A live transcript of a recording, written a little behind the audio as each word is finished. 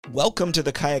Welcome to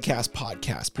the KayaCast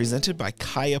podcast, presented by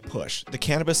Kaya Push, the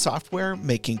cannabis software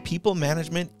making people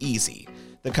management easy.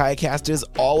 The KayaCast is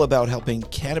all about helping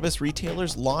cannabis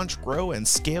retailers launch, grow, and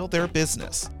scale their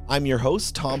business. I'm your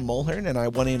host, Tom Mulhern, and I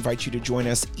want to invite you to join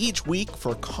us each week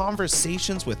for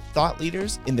conversations with thought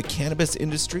leaders in the cannabis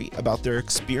industry about their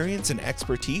experience and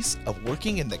expertise of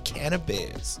working in the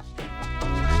cannabis.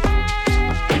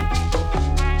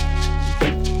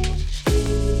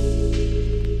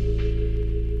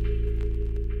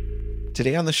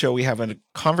 Today on the show, we have a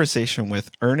conversation with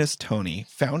Ernest Toney,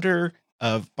 founder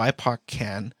of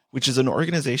BIPOCANN, which is an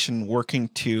organization working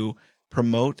to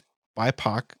promote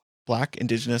BIPOC, Black,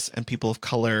 Indigenous, and people of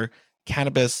color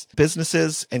cannabis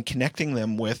businesses and connecting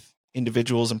them with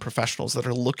individuals and professionals that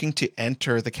are looking to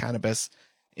enter the cannabis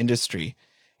industry.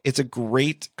 It's a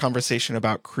great conversation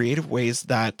about creative ways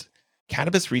that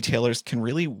cannabis retailers can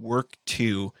really work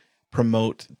to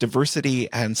promote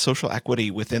diversity and social equity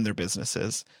within their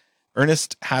businesses.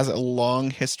 Ernest has a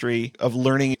long history of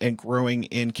learning and growing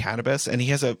in cannabis, and he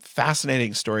has a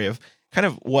fascinating story of kind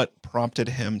of what prompted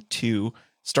him to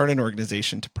start an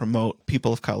organization to promote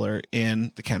people of color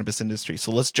in the cannabis industry.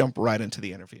 So let's jump right into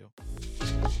the interview.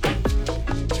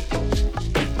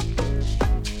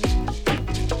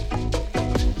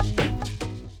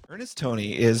 Ernest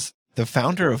Toney is the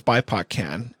founder of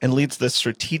BIPOCANN and leads the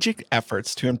strategic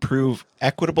efforts to improve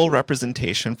equitable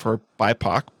representation for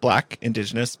BIPOC, Black,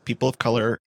 Indigenous, people of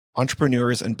color,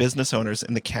 entrepreneurs, and business owners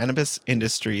in the cannabis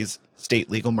industry's state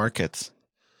legal markets.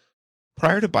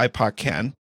 Prior to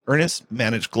BIPOCANN, Ernest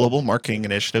managed global marketing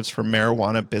initiatives for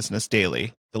Marijuana Business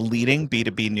Daily, the leading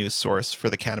B2B news source for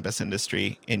the cannabis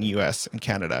industry in US and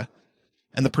Canada,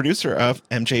 and the producer of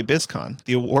BIPOCANN,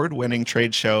 the award-winning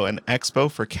trade show and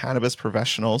expo for cannabis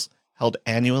professionals held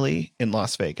annually in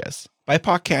Las Vegas.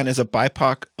 BIPOCANN is a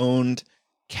BIPOC-owned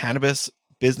cannabis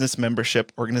business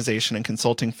membership organization and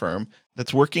consulting firm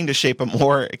that's working to shape a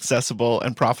more accessible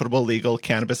and profitable legal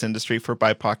cannabis industry for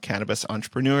BIPOC cannabis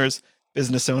entrepreneurs,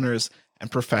 business owners, and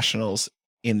professionals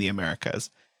in the Americas.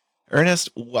 Ernest,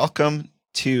 welcome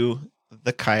to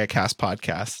the KayaCast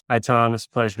podcast. Hi, Tom. It's a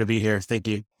pleasure to be here. Thank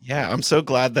you. Yeah, I'm so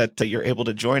glad that you're able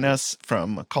to join us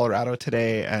from Colorado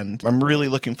today, and I'm really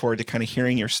looking forward to kind of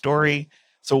hearing your story.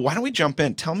 So why don't we jump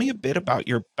in? Tell me a bit about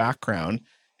your background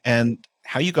and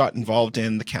how you got involved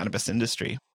in the cannabis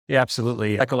industry. Yeah,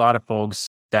 absolutely. Like a lot of folks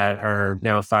that are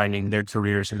now finding their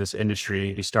careers in this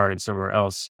industry, they started somewhere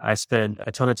else. I spent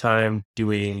a ton of time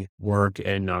doing work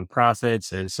in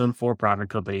nonprofits and some for-profit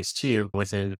companies too,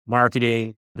 within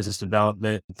marketing, business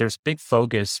development. There's big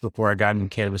focus before I got in the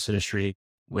cannabis industry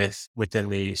within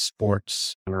the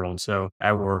sports world. So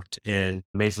I worked in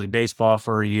Major League Baseball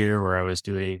for a year where I was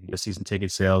doing the season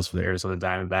ticket sales for the Arizona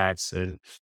Diamondbacks. And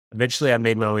eventually I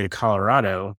made my way to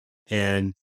Colorado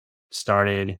and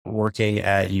started working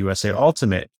at USA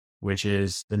Ultimate, which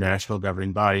is the national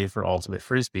governing body for Ultimate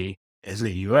Frisbee in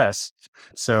the US.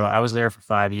 So I was there for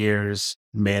 5 years,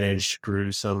 managed,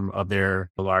 grew some of their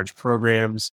large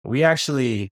programs. We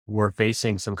actually were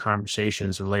facing some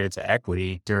conversations related to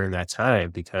equity during that time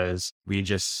because we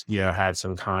just, had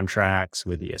some contracts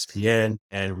with ESPN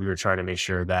and we were trying to make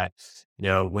sure that,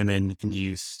 women and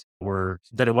youth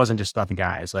that it wasn't just about the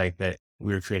guys, like that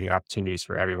we were creating opportunities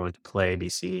for everyone to play, be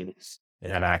seen,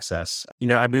 and have access.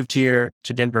 I moved here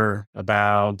to Denver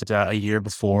about a year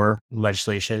before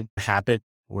legislation happened,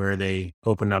 where they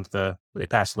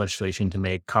passed legislation to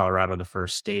make Colorado the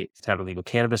first state to have a legal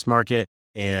cannabis market.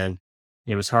 And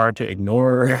it was hard to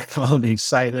ignore all the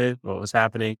excitement, what was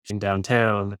happening in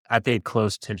downtown. I paid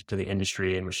close attention to the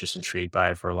industry and was just intrigued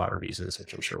by it for a lot of reasons,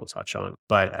 which I'm sure we'll touch on.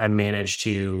 But I managed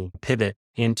to pivot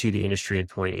into the industry in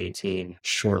 2018,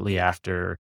 shortly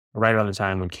after, right around the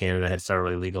time when Canada had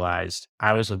thoroughly legalized.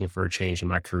 I was looking for a change in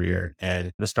my career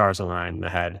and the stars aligned and I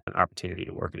had an opportunity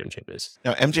to work at MJBiz.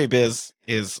 Now, MJBiz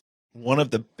is one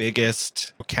of the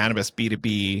biggest cannabis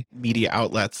B2B media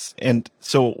outlets. And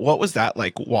so what was that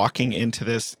like, walking into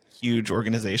this huge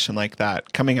organization like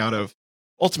that, coming out of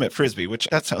Ultimate Frisbee, which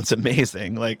that sounds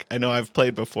amazing. Like, I know I've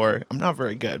played before. I'm not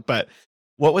very good, but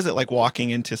what was it like walking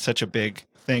into such a big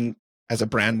thing as a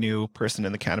brand new person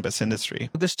in the cannabis industry?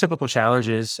 There's typical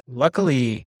challenges.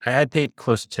 Luckily, I had paid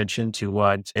close attention to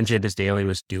what Cannabis Daily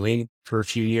was doing for a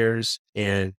few years,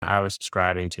 and I was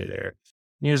subscribing to their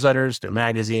newsletters, their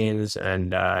magazines,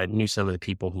 and knew some of the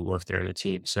people who worked there in the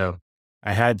team. So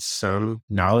I had some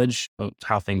knowledge of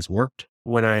how things worked.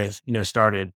 When I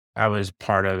started, I was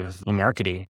part of a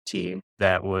marketing team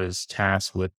that was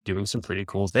tasked with doing some pretty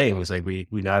cool things. Like we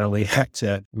not only had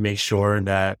to make sure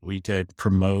that we could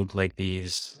promote like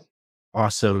these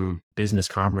awesome business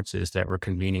conferences that were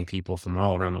convening people from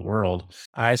all around the world,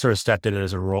 I sort of stepped in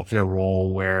as in a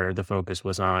role where the focus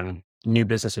was on new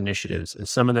business initiatives. And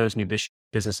some of those new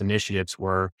business initiatives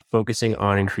were focusing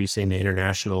on increasing the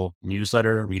international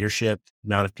newsletter readership,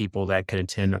 amount of people that could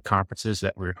attend the conferences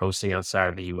that we were hosting outside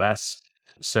of the US.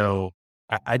 So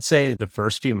I'd say the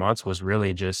first few months was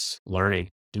really just learning,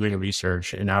 doing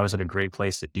research. And I was in a great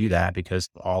place to do that because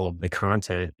of all of the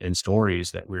content and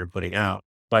stories that we were putting out.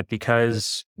 But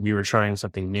because we were trying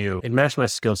something new, it matched my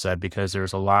skill set because there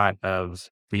was a lot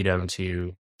of freedom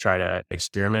to try to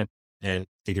experiment and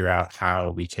figure out how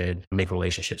we could make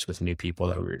relationships with new people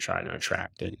that we were trying to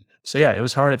attract. And so, yeah, it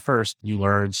was hard at first. You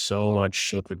learned so much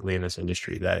so quickly in this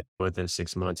industry that within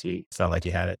 6 months, you felt like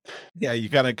you had it. Yeah, you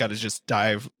gotta just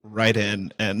dive right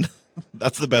in, and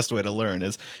that's the best way to learn.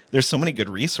 Is there's so many good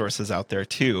resources out there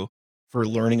too for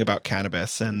learning about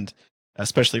cannabis, and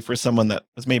especially for someone that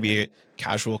was maybe a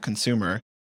casual consumer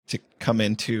to come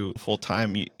into full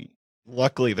time.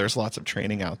 Luckily, there's lots of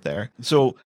training out there.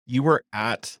 So you were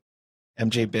at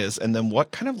MJ Biz, and then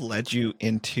what kind of led you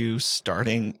into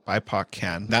starting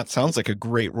BIPOCANN? That sounds like a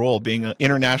great role, being an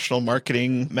international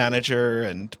marketing manager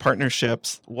and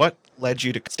partnerships. What led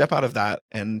you to step out of that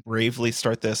and bravely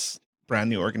start this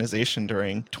brand new organization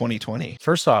during 2020?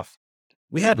 First off,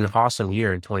 we had an awesome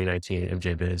year in 2019 at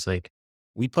MJ Biz. Like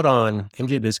we put on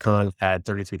MJ BizCon had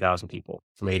 33,000 people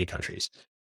from 80 countries.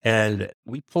 And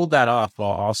we pulled that off while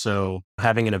also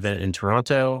having an event in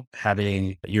Toronto,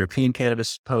 having a European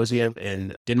Cannabis Symposium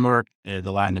in Denmark, and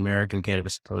the Latin American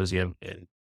Cannabis Symposium in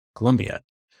Colombia.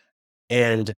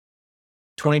 And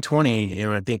 2020,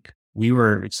 I think we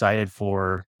were excited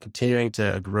for continuing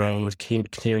to grow,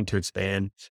 continuing to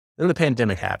expand. Then the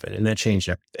pandemic happened and that changed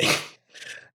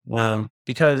everything.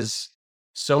 Because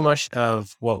so much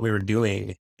of what we were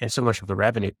doing and so much of the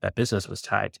revenue, that business was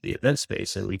tied to the event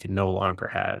space, and we could no longer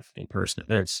have in-person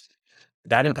events.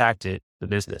 That impacted the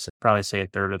business. I'd probably say a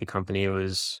third of the company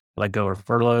was let go or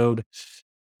furloughed.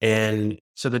 And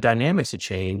so the dynamics had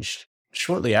changed.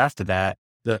 Shortly after that,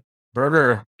 the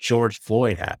murder George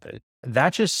Floyd happened.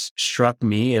 That just struck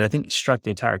me, and I think it struck the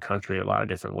entire country a lot of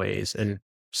different ways. And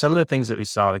some of the things that we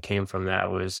saw that came from that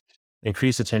was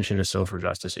increased attention to social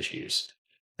justice issues.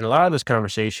 And a lot of those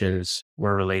conversations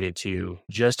were related to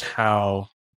just how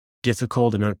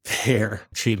difficult and unfair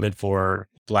treatment for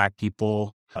Black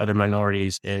people, other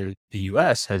minorities in the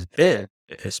US has been,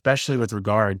 especially with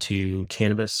regard to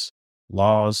cannabis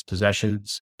laws,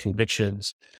 possessions,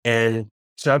 convictions. And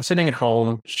so I'm sitting at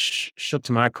home, shook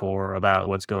to my core about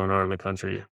what's going on in the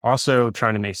country, also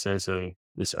trying to make sense of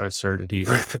this uncertainty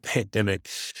with the pandemic.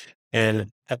 And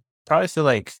I probably feel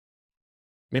like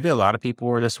maybe a lot of people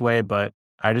were this way, but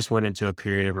I just went into a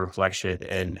period of reflection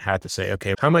and had to say,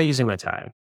 okay, how am I using my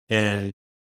time? And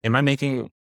am I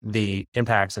making the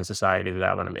impacts in society that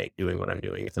I want to make doing what I'm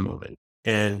doing at the moment?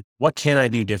 And what can I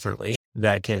do differently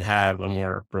that can have a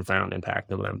more profound impact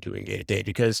than what I'm doing day to day?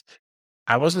 Because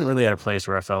I wasn't really at a place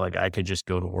where I felt like I could just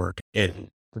go to work and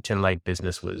pretend like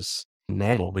business was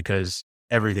normal because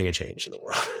everything had changed in the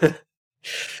world.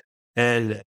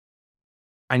 And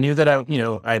I knew that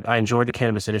I enjoyed the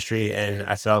cannabis industry and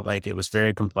I felt like it was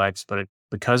very complex, but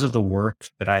because of the work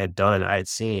that I had done, I had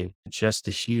seen just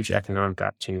the huge economic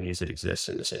opportunities that exist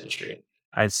in this industry.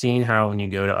 I had seen how when you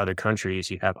go to other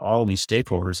countries, you have all these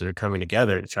stakeholders that are coming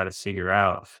together to try to figure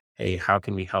out, hey, how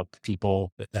can we help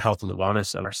people, the health and the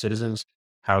wellness of our citizens?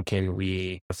 How can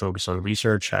we focus on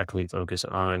research? How can we focus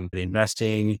on the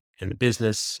investing and the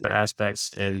business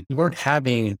aspects? And we weren't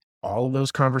having all of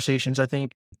those conversations, I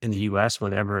think, in the US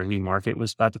whenever a new market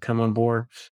was about to come on board.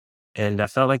 And I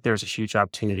felt like there was a huge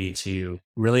opportunity to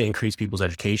really increase people's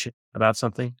education about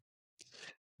something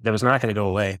that was not going to go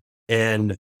away.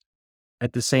 And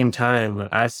at the same time,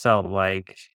 I felt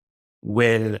like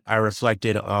when I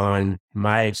reflected on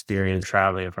my experience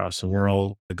traveling across the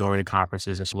world, going to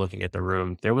conferences and looking at the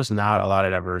room, there was not a lot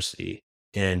of diversity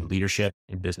in leadership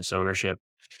and business ownership.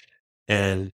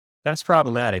 And that's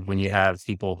problematic when you have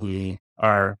people who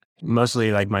are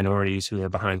mostly like minorities who are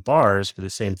behind bars for the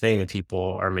same thing that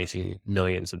people are making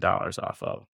millions of dollars off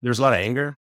of. There's a lot of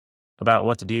anger about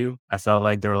what to do. I felt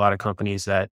like there were a lot of companies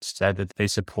that said that they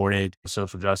supported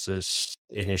social justice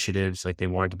initiatives, like they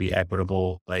wanted to be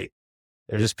equitable. Like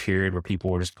there's this period where people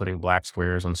were just putting black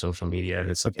squares on social media and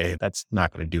it's okay, that's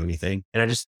not going to do anything. And I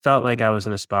just felt like I was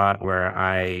in a spot where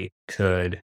I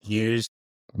could use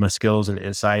my skills and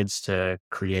insights to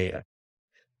create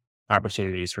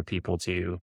opportunities for people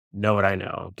to know what I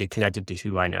know, get connected to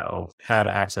who I know, have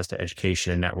access to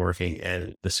education and networking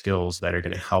and the skills that are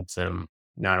going to help them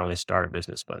not only start a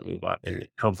business, but move up and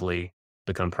hopefully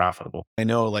become profitable. I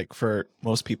know, like, for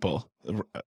most people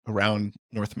around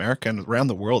North America and around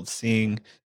the world, seeing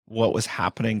what was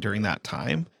happening during that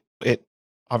time, it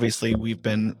obviously we've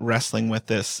been wrestling with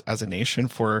this as a nation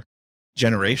for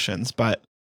generations, but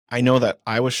I know that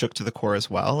I was shook to the core as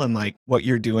well. And like what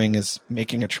you're doing is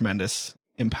making a tremendous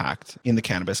impact in the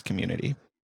cannabis community.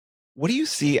 What do you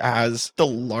see as the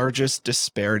largest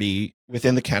disparity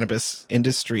within the cannabis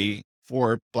industry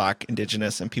for Black,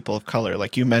 Indigenous, and people of color?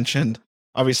 Like you mentioned,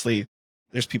 obviously,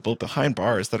 there's people behind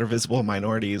bars that are visible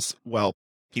minorities, while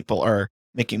people are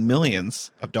making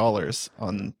millions of dollars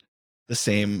on the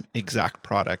same exact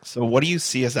product. So, what do you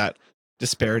see as that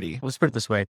disparity? Let's put it this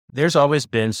way. There's always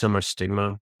been so much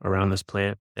stigma around this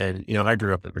plant. And, I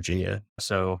grew up in Virginia.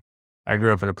 So I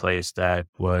grew up in a place that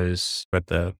was at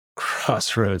the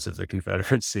crossroads of the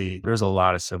Confederacy. There was a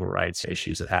lot of civil rights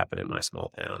issues that happened in my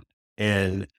small town.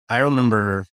 And I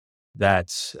remember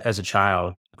that as a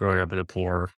child growing up in a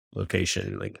poor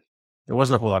location, like there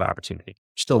wasn't a whole lot of opportunity.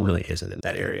 Still really isn't in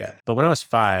that area. But when I was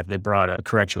 5, they brought a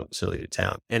correctional facility to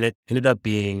town and it ended up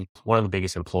being one of the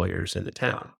biggest employers in the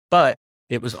town. But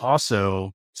it was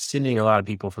also sending a lot of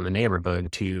people from the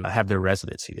neighborhood to have their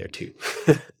residency there too.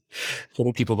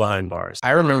 Little people behind bars.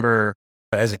 I remember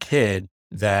as a kid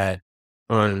that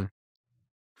on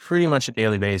pretty much a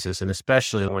daily basis, and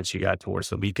especially once you got towards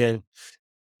the weekend,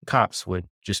 cops would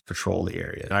just patrol the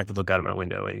area. And I could look out of my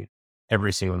window and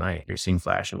every single night you're seeing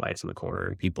flashing lights in the corner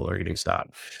and people are getting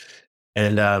stopped.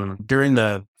 And during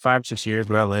the 5 or 6 years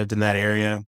when I lived in that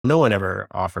area, no one ever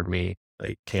offered me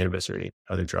like cannabis or any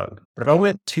other drug. But if I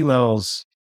went 2 miles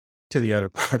to the other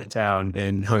part of town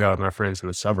and hung out with my friends in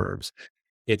the suburbs,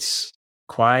 it's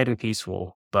quiet and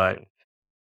peaceful, but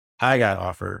I got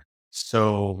offered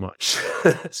so much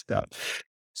stuff.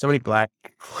 So many Black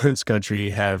people in this country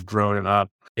have grown up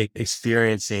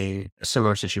experiencing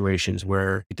similar situations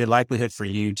where the likelihood for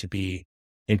you to be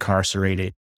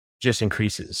incarcerated just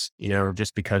increases,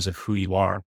 just because of who you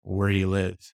are, where you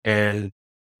live. And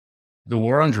the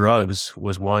war on drugs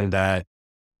was one that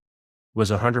was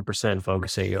 100%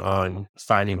 focusing on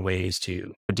finding ways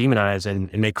to demonize and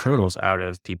make criminals out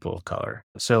of people of color.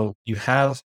 So you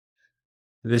have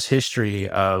this history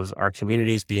of our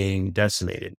communities being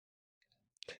decimated.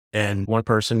 And one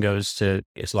person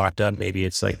is locked up. Maybe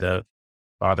it's like the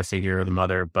father figure or the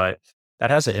mother, but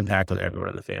that has an impact on everyone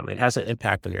in the family. It has an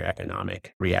impact on your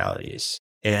economic realities.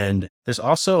 And there's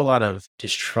also a lot of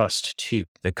distrust too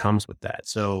that comes with that.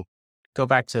 So go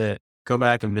back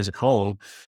and visit home,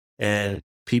 and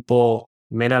people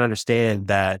may not understand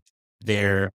that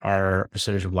there are a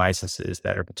percentage of licenses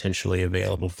that are potentially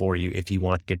available for you if you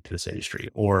want to get to this industry.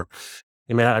 Or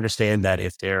they may not understand that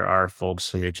if there are folks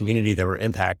from your community that were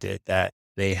impacted, that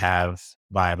they have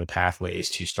viable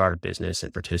pathways to start a business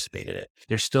and participate in it.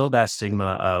 There's still that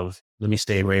stigma of, let me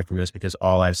stay away from this because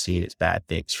all I've seen is bad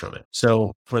things from it.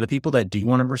 So for the people that do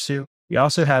want to pursue, we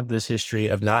also have this history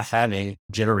of not having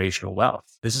generational wealth.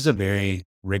 This is a very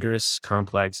rigorous,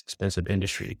 complex, expensive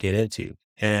industry to get into.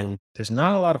 And there's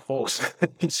not a lot of folks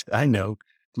I know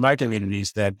in my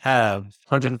communities that have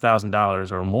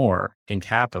 $100,000 or more in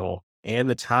capital and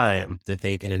the time that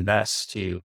they can invest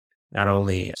to not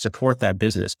only support that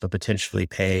business, but potentially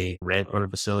pay rent on a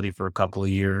facility for a couple of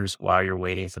years while you're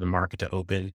waiting for the market to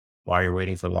open, while you're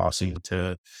waiting for the lawsuit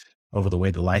over the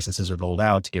way the licenses are rolled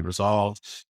out to get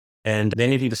resolved. And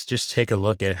then if you just take a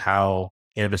look at how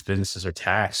cannabis businesses are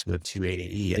taxed with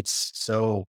 280E, it's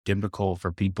so difficult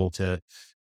for people to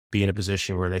be in a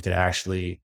position where they could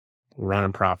actually run a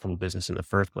profitable business in the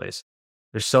first place.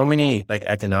 There's so many like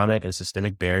economic and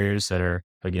systemic barriers that are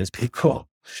against people.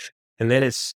 And then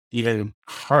it's even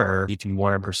harder if you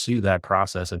want to pursue that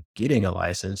process of getting a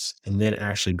license and then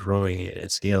actually growing it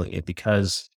and scaling it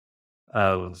because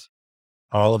of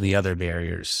all of the other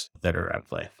barriers that are at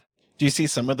play. Do you see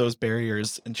some of those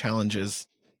barriers and challenges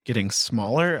getting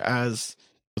smaller as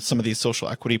some of these social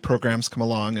equity programs come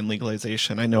along and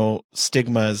legalization? I know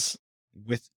stigmas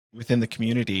within the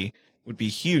community would be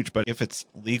huge, but if it's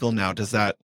legal now, does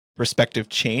that perspective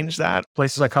change that?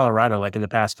 Places like Colorado, like in the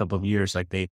past couple of years, like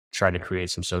they tried to create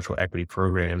some social equity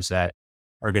programs that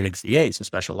are going to create some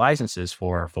special licenses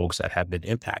for folks that have been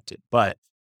impacted. But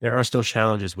there are still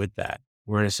challenges with that.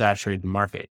 We're in a saturated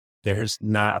market. There's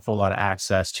not a whole lot of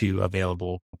access to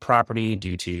available property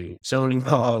due to zoning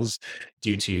laws,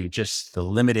 due to just the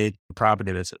limited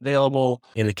property that's available.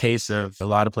 In the case of a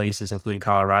lot of places, including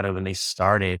Colorado, when they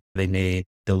started, they made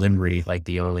delivery like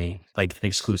the only, like an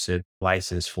exclusive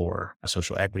license for a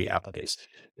social equity applicants.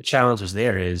 The challenge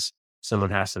is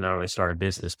someone has to not only start a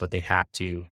business, but they have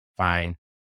to find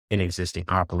an existing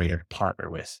operator to partner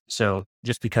with. So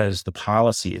just because the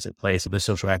policy is in place of the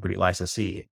social equity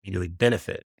licensee immediately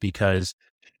benefit, because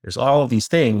there's all of these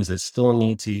things that still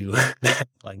need to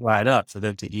like line up for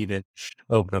them to even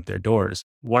open up their doors.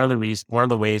 One of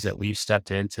the ways that we've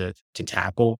stepped in to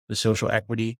tackle the social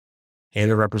equity and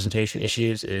the representation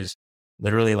issues is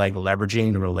literally like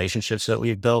leveraging the relationships that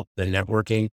we've built, the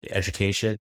networking, the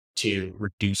education to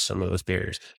reduce some of those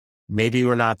barriers. Maybe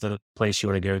we're not the place you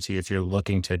want to go to if you're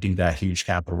looking to do that huge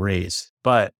capital raise,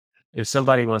 but if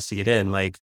somebody wants to get in,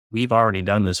 like we've already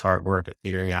done this hard work at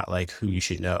figuring out like who you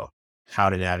should know, how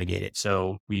to navigate it.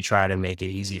 So we try to make it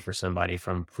easy for somebody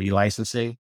from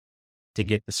pre-licensing to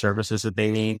get the services that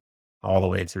they need all the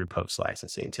way through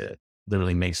post-licensing to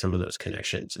literally make some of those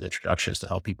connections and introductions to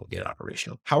help people get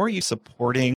operational. How are you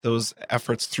supporting those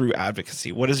efforts through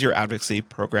advocacy? What does your advocacy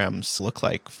programs look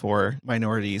like for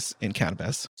minorities in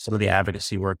cannabis? Some of the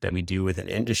advocacy work that we do within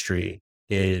industry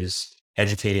is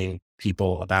educating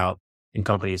people about and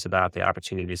companies about the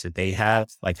opportunities that they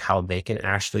have, like how they can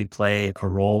actually play a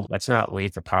role. Let's not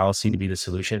wait for policy to be the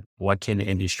solution. What can the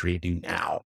industry do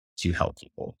now to help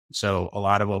people? So a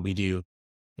lot of what we do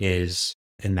is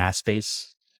in that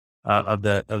space of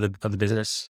the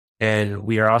business, and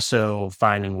we are also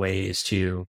finding ways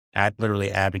to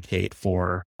literally advocate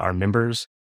for our members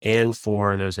and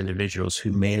for those individuals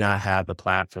who may not have the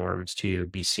platforms to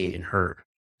be seen and heard.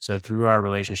 So through our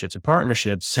relationships and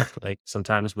partnerships, like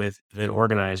sometimes with event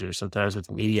organizers, sometimes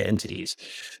with media entities,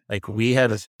 like we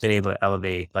have been able to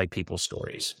elevate like people's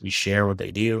stories. We share what they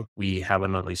do. We have a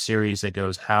monthly series that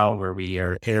goes out where we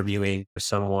are interviewing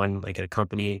someone like at a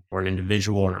company or an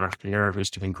individual or an entrepreneur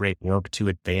who's doing great work to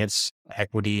advance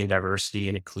equity and diversity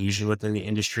and inclusion within the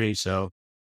industry. So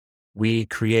we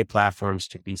create platforms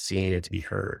to be seen and to be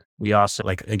heard. We also,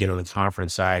 like again, on the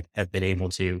conference side, have been able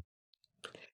to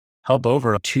help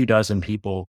over 24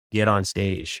 people get on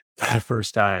stage for the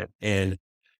first time and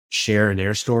share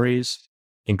their stories,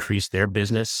 increase their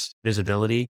business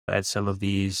visibility at some of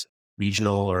these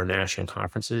regional or national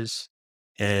conferences.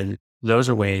 And those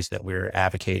are ways that we're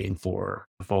advocating for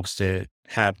folks to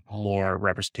have more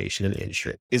representation in the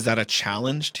industry. Is that a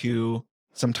challenge to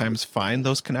sometimes find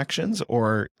those connections,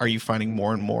 or are you finding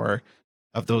more and more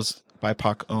of those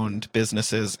BIPOC owned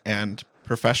businesses and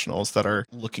professionals that are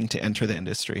looking to enter the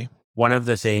industry? One of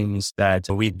the things that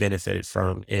we've benefited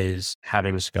from is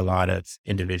having a lot of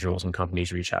individuals and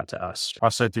companies reach out to us.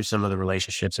 Also through some of the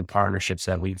relationships and partnerships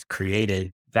that we've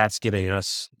created, that's giving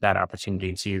us that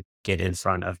opportunity to get in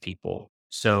front of people.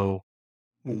 So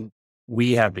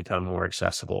we have become more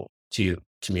accessible to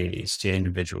communities, to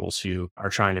individuals who are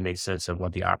trying to make sense of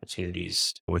what the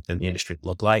opportunities within the industry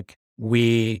look like.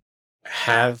 We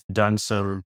have done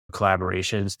some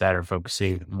collaborations that are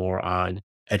focusing more on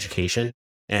education.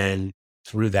 And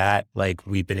through that, like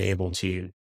we've been able to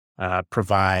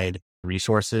provide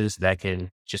resources that can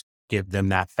just give them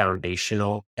that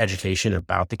foundational education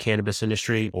about the cannabis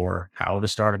industry or how to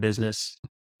start a business.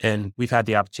 And we've had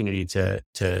the opportunity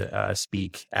to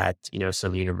speak at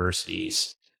some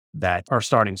universities that are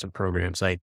starting some programs.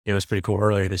 Like it was pretty cool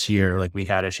earlier this year. Like we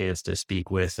had a chance to speak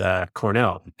with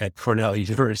Cornell at Cornell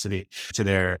University to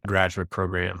their graduate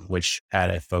program, which had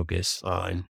a focus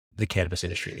on the cannabis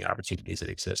industry and the opportunities that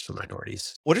exist for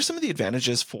minorities. What are some of the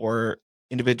advantages for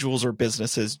individuals or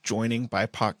businesses joining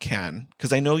BIPOCANN?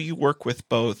 Because I know you work with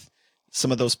both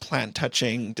some of those plant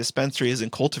touching dispensaries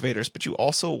and cultivators, but you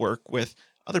also work with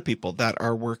other people that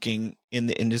are working in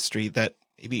the industry that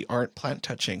maybe aren't plant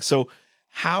touching. So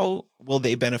how will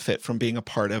they benefit from being a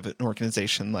part of an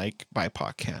organization like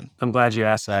BIPOCANN? I'm glad you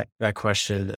asked that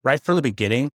question. Right from the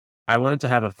beginning, I wanted to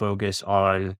have a focus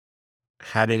on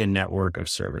having a network of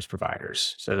service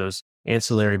providers. So those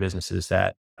ancillary businesses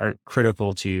that are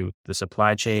critical to the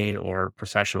supply chain or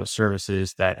professional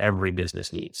services that every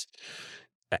business needs.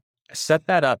 I set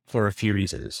that up for a few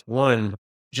reasons. One,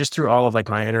 just through all of like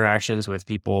my interactions with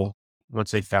people, once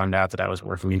they found out that I was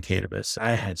working in cannabis,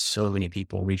 I had so many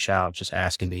people reach out just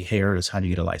asking me, "Hey, Ernest, how do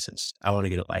you get a license? I want to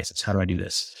get a license. How do I do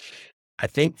this?" I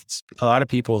think a lot of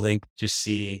people just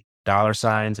see dollar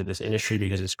signs in this industry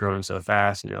because it's growing so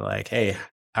fast. And you're like, "Hey,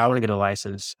 I want to get a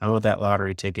license. I want that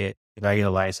lottery ticket. If I get a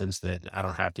license, then I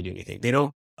don't have to do anything." They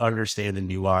don't understand the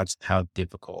nuance, how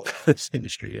difficult this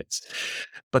industry is.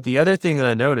 But the other thing that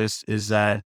I noticed is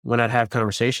that when I'd have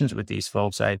conversations with these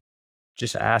folks, I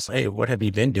just ask, "Hey, what have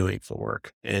you been doing for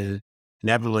work?" And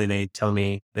inevitably they tell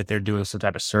me that they're doing some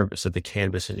type of service that the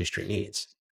cannabis industry needs.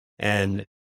 And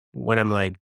when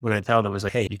when I tell them, it's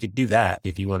like, "Hey, you could do that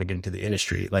if you want to get into the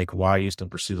industry. Like, why you still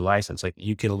pursue the license? Like,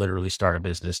 you can literally start a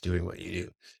business doing what you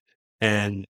do."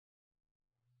 And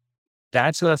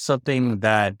that's not something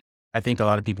that I think a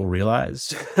lot of people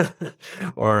realized,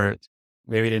 or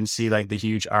maybe didn't see like the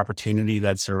huge opportunity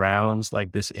that surrounds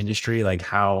like this industry, like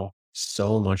how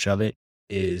so much of it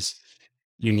is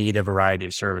you need a variety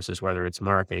of services, whether it's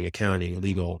marketing, accounting,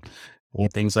 legal, or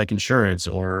things like insurance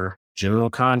or general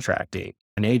contracting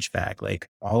and HVAC. Like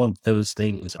all of those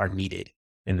things are needed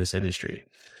in this industry.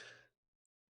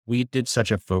 We did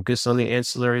such a focus on the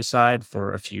ancillary side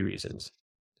for a few reasons.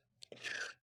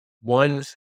 One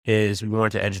is we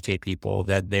wanted to educate people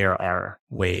that there are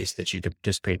ways that you can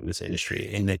participate in this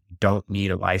industry and that you don't need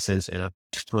a license and a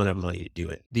ton of money to do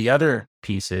it. The other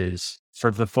piece is for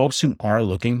the folks who are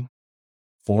looking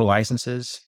for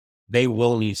licenses, they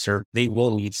will need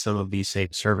some of these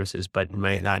same services, but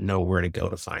might not know where to go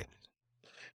to find it.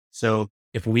 So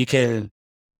if we can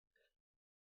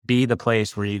be the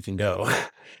place where you can go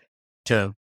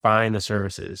to find the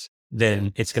services,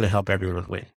 then it's going to help everyone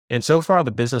win. And so far,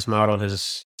 the business model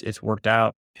it's worked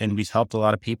out, and we've helped a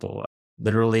lot of people.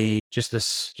 Literally, just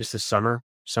this summer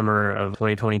of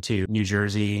 2022, New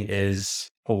Jersey is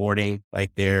awarding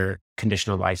like their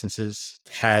conditional licenses.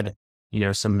 Had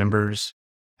some members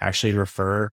actually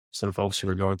refer some folks who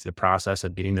were going through the process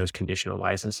of getting those conditional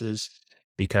licenses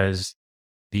because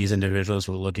these individuals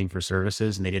were looking for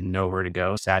services and they didn't know where to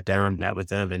go. Sat down, met with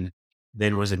them, and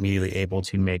then was immediately able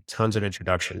to make tons of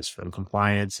introductions from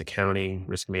compliance, accounting,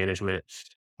 risk management,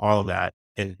 all of that.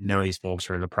 And now these folks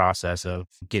are in the process of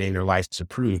getting their license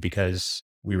approved because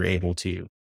we were able to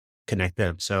connect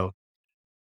them. So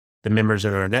the members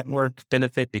of our network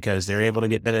benefit because they're able to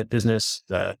get business.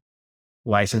 The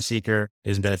license seeker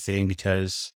is benefiting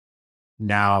because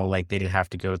now like they didn't have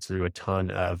to go through a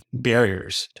ton of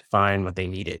barriers to find what they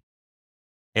needed.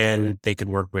 And they could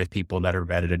work with people that are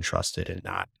vetted and trusted and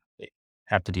not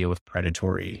have to deal with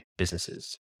predatory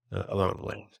businesses along the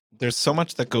way. There's so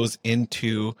much that goes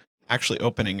into actually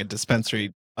opening a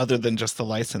dispensary other than just the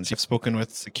license. You've spoken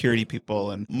with security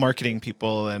people and marketing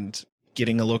people and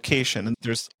getting a location, and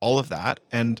there's all of that.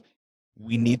 And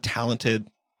we need talented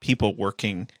people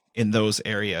working in those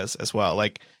areas as well.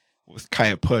 Like with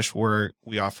Kaya Push, where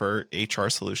we offer HR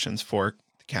solutions for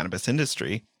the cannabis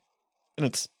industry. And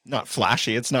it's not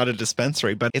flashy, it's not a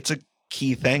dispensary, but it's a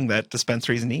key thing that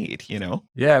dispensaries need,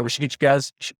 Yeah, we should get you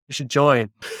guys, you should join.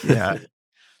 Yeah.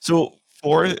 So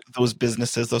for those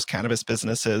businesses, those cannabis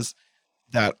businesses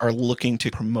that are looking to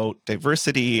promote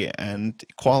diversity and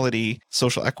equality,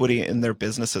 social equity in their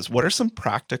businesses, what are some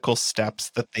practical steps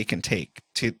that they can take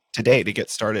today to get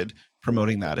started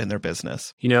promoting that in their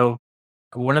business?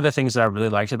 One of the things that I really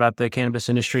liked about the cannabis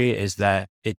industry is that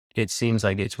it seems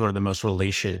like it's one of the most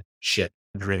relationship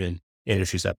driven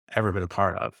industries I've ever been a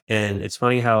part of. And it's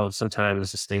funny how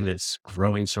sometimes this thing that's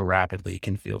growing so rapidly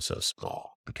can feel so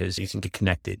small because you can get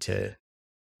connected to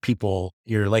people.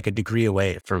 You're like a degree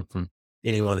away from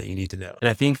anyone that you need to know. And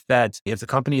I think that if the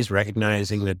company is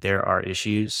recognizing that there are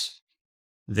issues,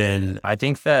 then I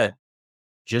think that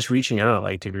just reaching out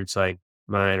like to groups like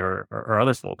mine or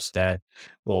other folks that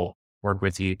will work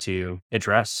with you to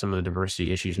address some of the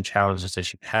diversity issues and challenges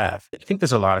that you have. I think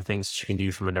there's a lot of things that you can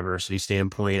do from a diversity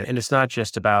standpoint. And it's not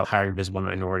just about hiring visible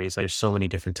minorities. There's so many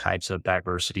different types of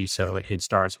diversity. So it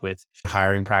starts with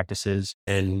hiring practices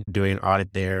and doing an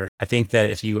audit there. I think that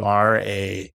if you are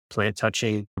a plant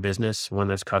touching business, one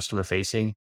that's customer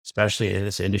facing, especially in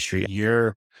this industry,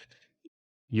 your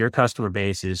customer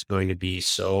base is going to be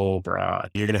so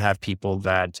broad. You're going to have people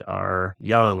that are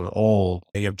young, old,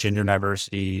 you have gender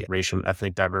diversity, racial and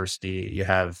ethnic diversity, you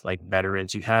have like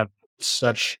veterans, you have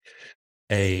such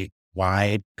a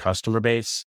wide customer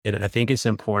base. And I think it's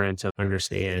important to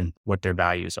understand what their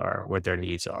values are, what their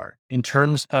needs are. In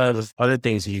terms of other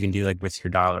things that you can do, like with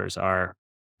your dollars, are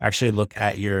actually look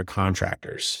at your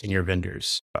contractors and your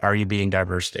vendors. Are you being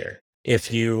diverse there?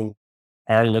 If you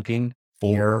are looking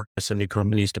for some new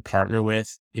companies to partner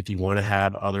with, if you want to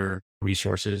have other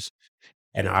resources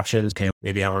and options, okay,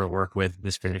 maybe I want to work with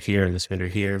this vendor here and this vendor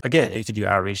here. Again, you could do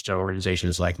outreach to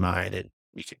organizations like mine, and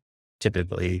you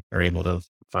typically are able to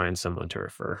find someone to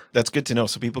refer. That's good to know.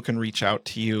 So people can reach out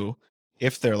to you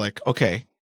if they're like, okay,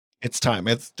 it's time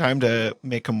to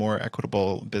make a more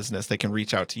equitable business. They can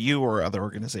reach out to you or other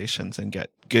organizations and get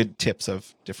good tips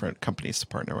of different companies to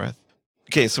partner with.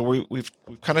 Okay, so we've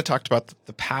kind of talked about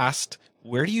the past.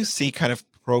 Where do you see kind of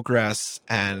progress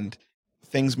and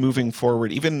things moving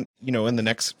forward, even, in the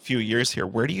next few years here?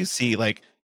 Where do you see like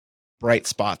bright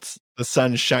spots, the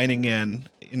sun shining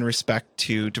in respect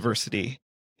to diversity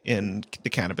in the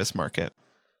cannabis market?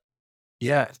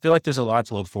 Yeah, I feel like there's a lot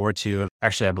to look forward to.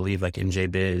 Actually, I believe like NJ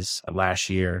Biz last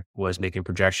year was making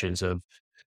projections of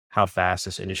how fast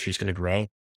this industry is going to grow,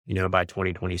 by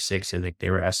 2026. And like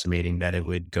they were estimating that it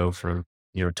would go from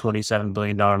 $27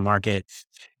 billion market,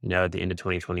 at the end of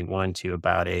 2021 to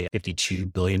about a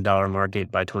 $52 billion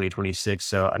market by 2026.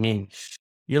 So, I mean,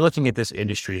 you're looking at this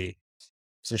industry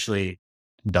essentially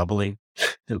doubling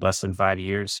in less than 5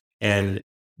 years. And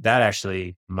that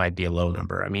actually might be a low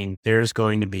number. I mean, there's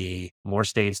going to be more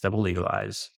states that will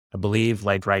legalize. I believe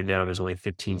like right now, there's only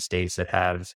 15 states that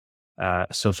have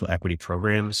social equity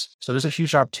programs. So there's a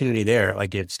huge opportunity there.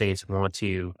 Like if states want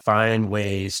to find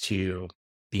ways to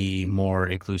be more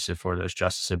inclusive for those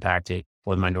justice impacted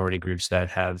or the minority groups that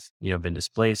have, been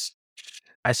displaced.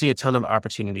 I see a ton of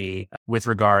opportunity with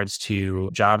regards to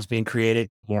jobs being created,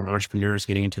 more entrepreneurs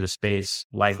getting into the space,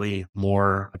 likely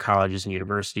more colleges and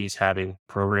universities having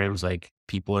programs like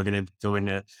people are going to go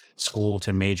into school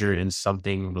to major in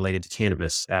something related to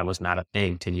cannabis. That was not a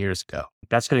thing 10 years ago.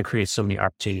 That's going to create so many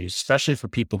opportunities, especially for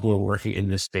people who are working in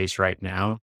this space right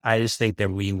now. I just think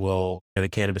that we will, the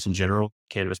cannabis in general,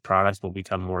 cannabis products will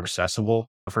become more accessible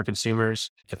for consumers.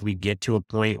 If we get to a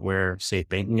point where safe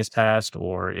banking is passed,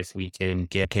 or if we can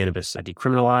get cannabis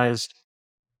decriminalized,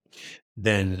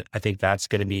 then I think that's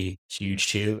going to be huge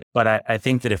too. But I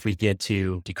think that if we get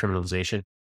to decriminalization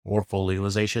or full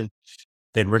legalization,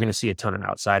 then we're going to see a ton of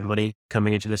outside money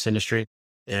coming into this industry.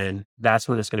 And that's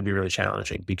when it's going to be really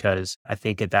challenging, because I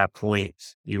think at that point,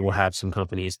 you will have some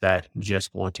companies that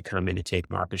just want to come in and take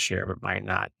market share, but might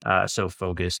not so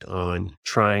focused on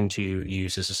trying to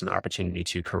use this as an opportunity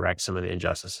to correct some of the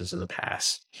injustices in the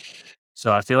past.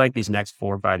 So I feel like these next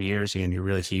 4 or 5 years are going to be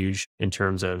really huge in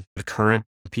terms of the current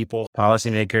people,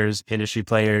 policymakers, industry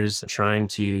players trying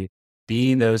to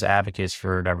be those advocates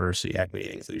for diversity, equity,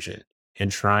 and inclusion,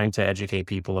 and trying to educate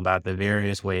people about the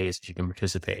various ways that you can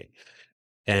participate.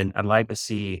 And I'd like to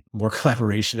see more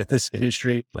collaboration in this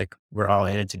industry. Like we're all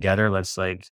in it together. Let's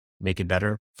like make it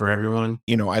better for everyone.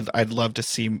 I'd love to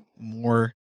see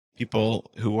more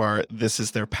people who this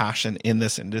is their passion in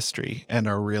this industry and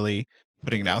are really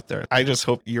putting it out there. I just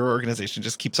hope your organization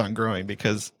just keeps on growing,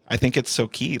 because I think it's so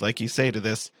key, like you say, to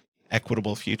this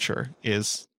equitable future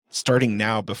is starting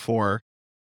now before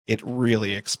it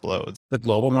really explodes. The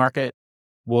global market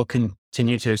will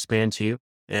continue to expand too,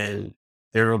 and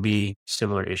there will be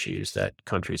similar issues that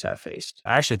countries have faced.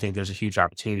 I actually think there's a huge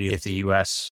opportunity if the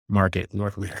US market,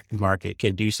 North American market,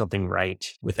 can do something right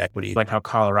with equity, like how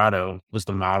Colorado was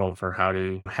the model for how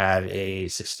to have a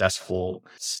successful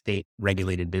state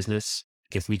regulated business.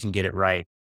 If we can get it right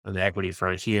on the equity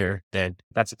front here, then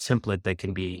that's a template that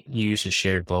can be used and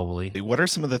shared globally. What are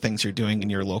some of the things you're doing in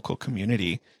your local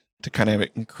community to kind of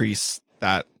increase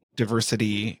that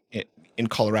diversity in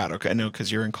Colorado? I know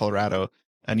because you're in Colorado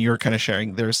and you're kind of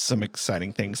sharing, there's some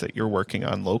exciting things that you're working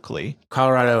on locally.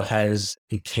 Colorado has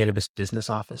a cannabis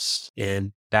business office,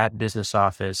 and that business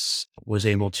office was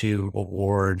able to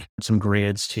award some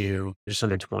grants to just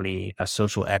under 20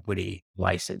 social equity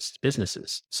licensed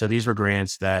businesses. So these were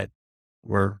grants that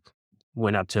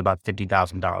went up to about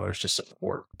 $50,000 to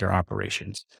support their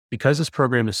operations. Because this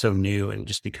program is so new, and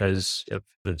just because of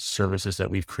the services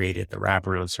that we've created, the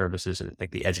wraparound services and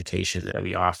like the education that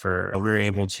we offer, we were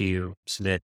able to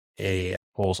submit a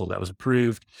proposal that was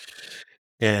approved,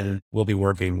 and we'll be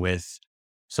working with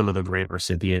some of the grant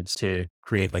recipients to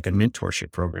create like a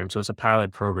mentorship program. So it's a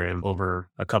pilot program over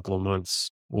a couple of months.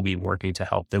 We'll be working to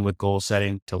help them with goal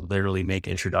setting, to literally make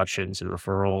introductions and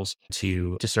referrals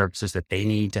to services that they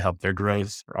need to help their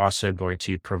growth. We're also going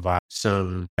to provide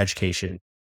some education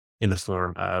in the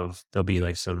form of, there'll be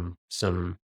like some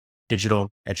digital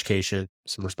education,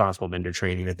 some responsible vendor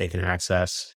training that they can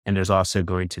access. And there's also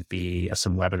going to be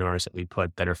some webinars that we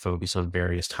put that are focused on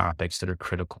various topics that are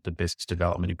critical to business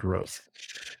development and growth.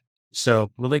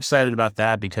 So really excited about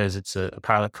that, because it's a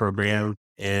pilot program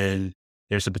and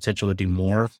there's a potential to do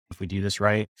more if we do this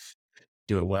right,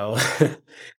 do it well.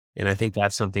 And I think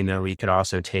that's something that we could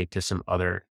also take to some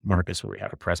other markets where we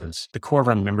have a presence. The core of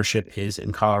our membership is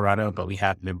in Colorado, but we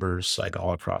have members like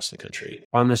all across the country.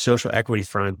 On the social equity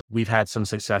front, we've had some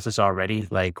successes already.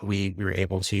 Like we were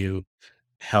able to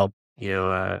help,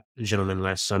 a gentleman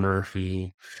last summer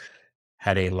who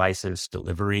had a licensed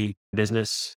delivery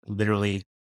business, literally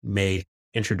made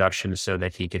introductions so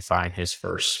that he could find his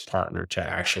first partner to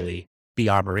actually be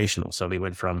operational. So we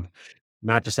went from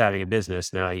not just having a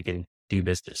business, now you can do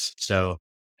business. So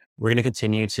we're going to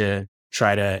continue to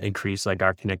try to increase like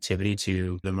our connectivity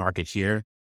to the market here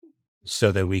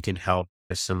so that we can help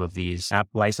some of these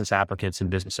licensed applicants and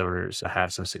business owners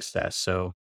have some success.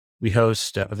 So we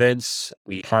host events,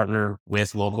 we partner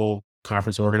with local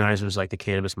conference organizers like the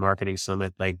Cannabis Marketing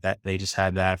Summit, like that. They just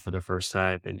had that for the first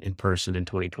time in person in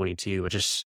 2022,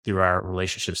 just through our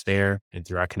relationships there and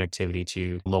through our connectivity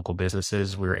to local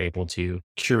businesses, we were able to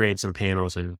curate some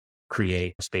panels and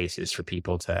create spaces for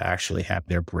people to actually have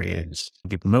their brands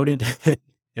be promoted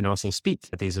and also speak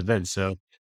at these events. So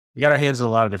we got our hands on a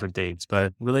lot of different things,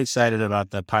 but really excited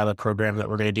about the pilot program that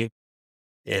we're going to do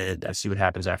and see what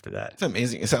happens after that. That's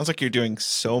amazing. It sounds like you're doing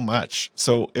so much.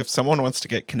 So if someone wants to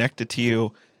get connected to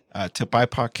you, to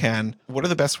BIPOCANN, what are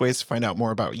the best ways to find out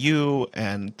more about you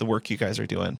and the work you guys are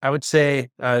doing? I would say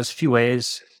there's a few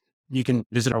ways. You can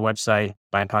visit our website,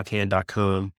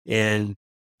 BIPOCANN.com, and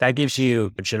that gives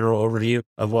you a general overview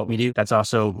of what we do. That's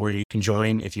also where you can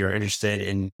join if you're interested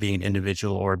in being an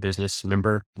individual or a business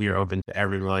member. We are open to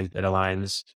everyone that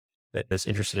aligns, that is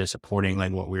interested in supporting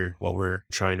like what we're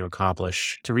trying to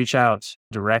accomplish. To reach out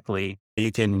directly,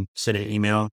 you can send an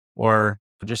email or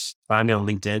just find me on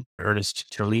LinkedIn,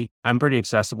 Ernest Toney. I'm pretty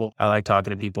accessible. I like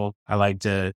talking to people. I like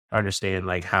to understand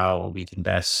like how we can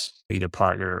best either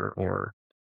partner or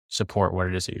support what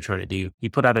it is that you're trying to do. You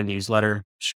put out a newsletter,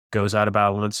 which goes out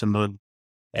about once a month,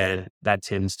 and that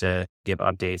tends to give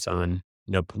updates on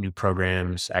new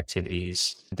programs,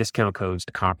 activities, discount codes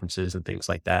to conferences and things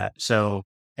like that. So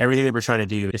everything that we're trying to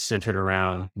do is centered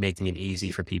around making it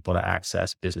easy for people to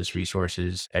access business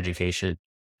resources, education,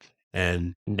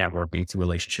 and networking through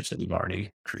relationships that we've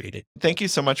already created. Thank you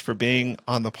so much for being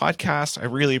on the podcast. I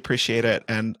really appreciate it.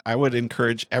 And I would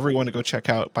encourage everyone to go check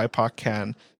out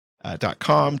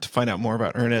BIPOCANN.com to find out more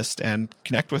about Ernest and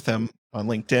connect with him on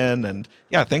LinkedIn. And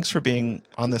yeah, thanks for being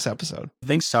on this episode.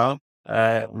 Thanks, Tom.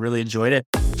 I really enjoyed it.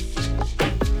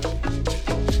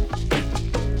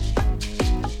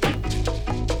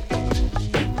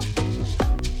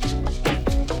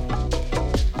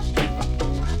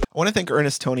 I want to thank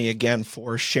Ernest Toney again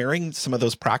for sharing some of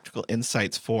those practical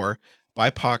insights for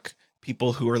BIPOC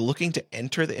people who are looking to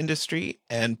enter the industry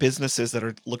and businesses that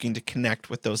are looking to connect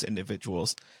with those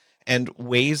individuals, and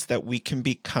ways that we can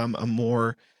become a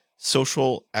more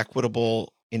social,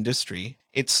 equitable industry.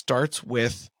 It starts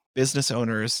with business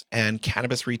owners and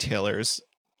cannabis retailers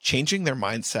changing their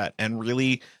mindset and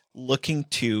really looking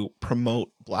to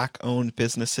promote Black-owned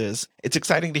businesses. It's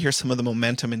exciting to hear some of the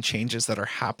momentum and changes that are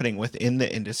happening within the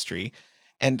industry.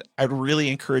 And I'd really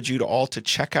encourage you to all to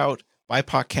check out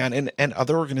BIPOCANN and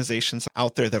other organizations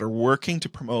out there that are working to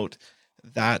promote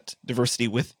that diversity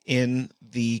within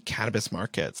the cannabis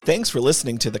markets. Thanks for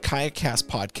listening to the KayaCast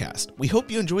podcast. We hope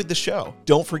you enjoyed the show.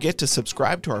 Don't forget to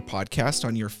subscribe to our podcast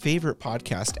on your favorite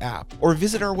podcast app, or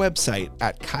visit our website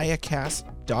at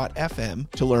kayacast.fm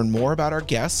to learn more about our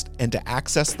guests and to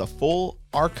access the full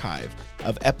archive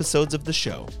of episodes of the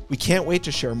show. We can't wait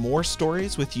to share more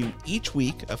stories with you each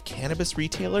week of cannabis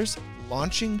retailers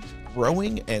launching,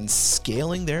 growing, and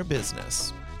scaling their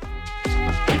business.